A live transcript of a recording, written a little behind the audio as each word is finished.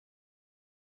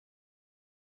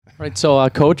Right, so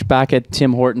Coach, back at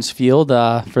Tim Hortons Field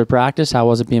for practice, how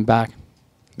was it being back?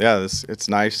 Yeah, it's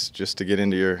nice just to get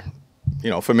into your,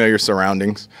 familiar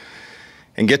surroundings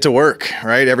and get to work,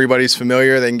 right? Everybody's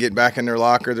familiar. They can get back in their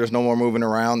locker. There's no more moving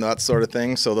around, that sort of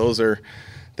thing. So those are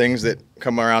things that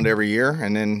come around every year,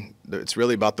 and then it's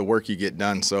really about the work you get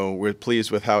done. So we're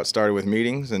pleased with how it started with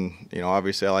meetings, and,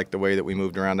 obviously I like the way that we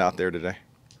moved around out there today.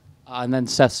 And then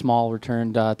Seth Small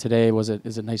returned today. Is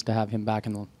it nice to have him back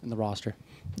in the roster?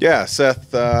 Yeah,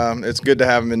 Seth, it's good to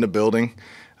have him in the building.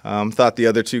 Thought the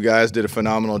other two guys did a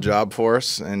phenomenal job for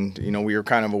us, and we were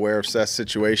kind of aware of Seth's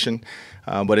situation,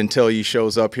 but until he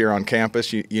shows up here on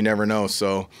campus, you never know.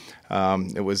 So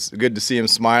it was good to see him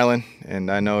smiling, and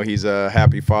I know he's a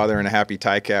happy father and a happy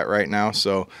Ticat right now.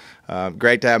 So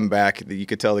great to have him back. You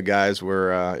could tell the guys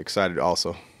were excited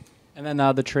also. And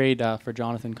then the trade for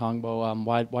Jonathan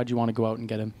Kongbo, why'd you want to go out and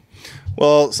get him?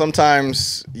 Well,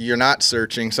 sometimes you're not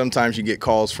searching. Sometimes you get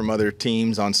calls from other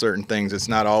teams on certain things. It's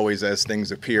not always as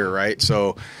things appear, right?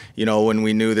 So, when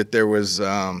we knew that there was, there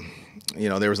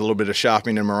was a little bit of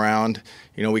shopping him around,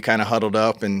 we kind of huddled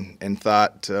up and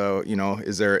thought,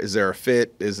 is there a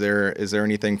fit? Is there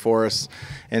anything for us?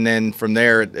 And then from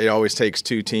there, it always takes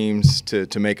two teams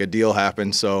to make a deal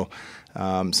happen. So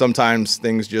sometimes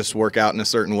things just work out in a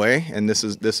certain way, and this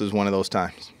is one of those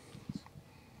times.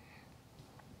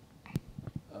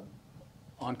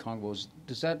 On Kongbo's,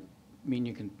 does that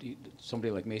mean somebody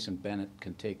like Mason Bennett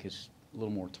can take a little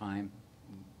more time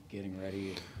getting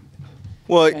ready?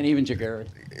 Well, and even Jaguar.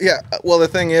 Yeah. Well, the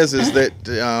thing is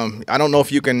that I don't know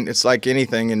if you can. It's like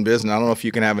anything in business. I don't know if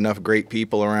you can have enough great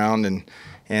people around,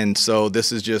 and so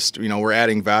this is just we're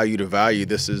adding value to value.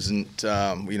 This isn't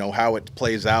how it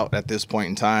plays out at this point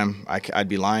in time. I'd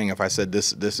be lying if I said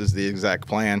this is the exact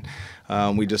plan.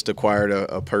 We just acquired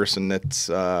a person that's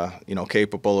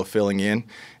capable of filling in,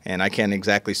 and I can't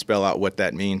exactly spell out what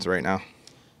that means right now.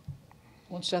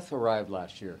 When Seth arrived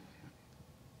last year,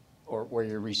 or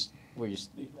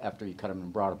after you cut him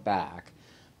and brought it back,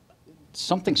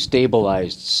 something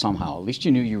stabilized somehow. At least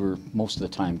you knew you were most of the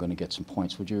time going to get some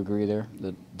points. Would you agree there?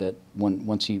 That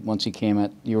once he came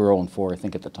at, you were 0-4, I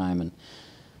think, at the time, and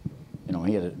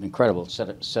he had an incredible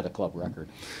set of club record.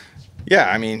 Yeah,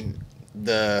 I mean,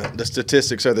 the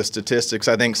statistics are the statistics.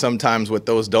 I think sometimes what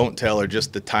those don't tell are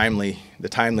just the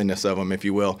timeliness of them, if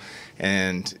you will,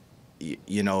 and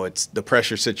it's the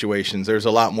pressure situations. There's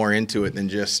a lot more into it than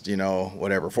just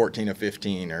whatever 14 or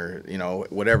 15 or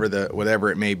whatever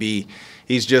it may be.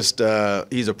 He's just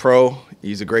he's a pro.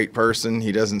 He's a great person.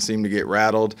 He doesn't seem to get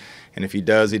rattled, and if he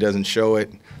does, he doesn't show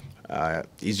it.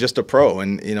 He's just a pro,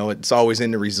 and it's always in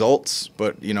the results.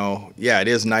 But yeah, it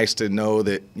is nice to know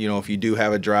that if you do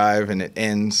have a drive and it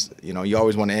ends, you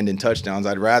always want to end in touchdowns.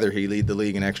 I'd rather he lead the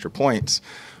league in extra points,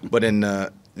 but in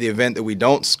the event that we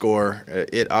don't score,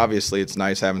 obviously it's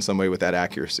nice having somebody with that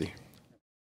accuracy.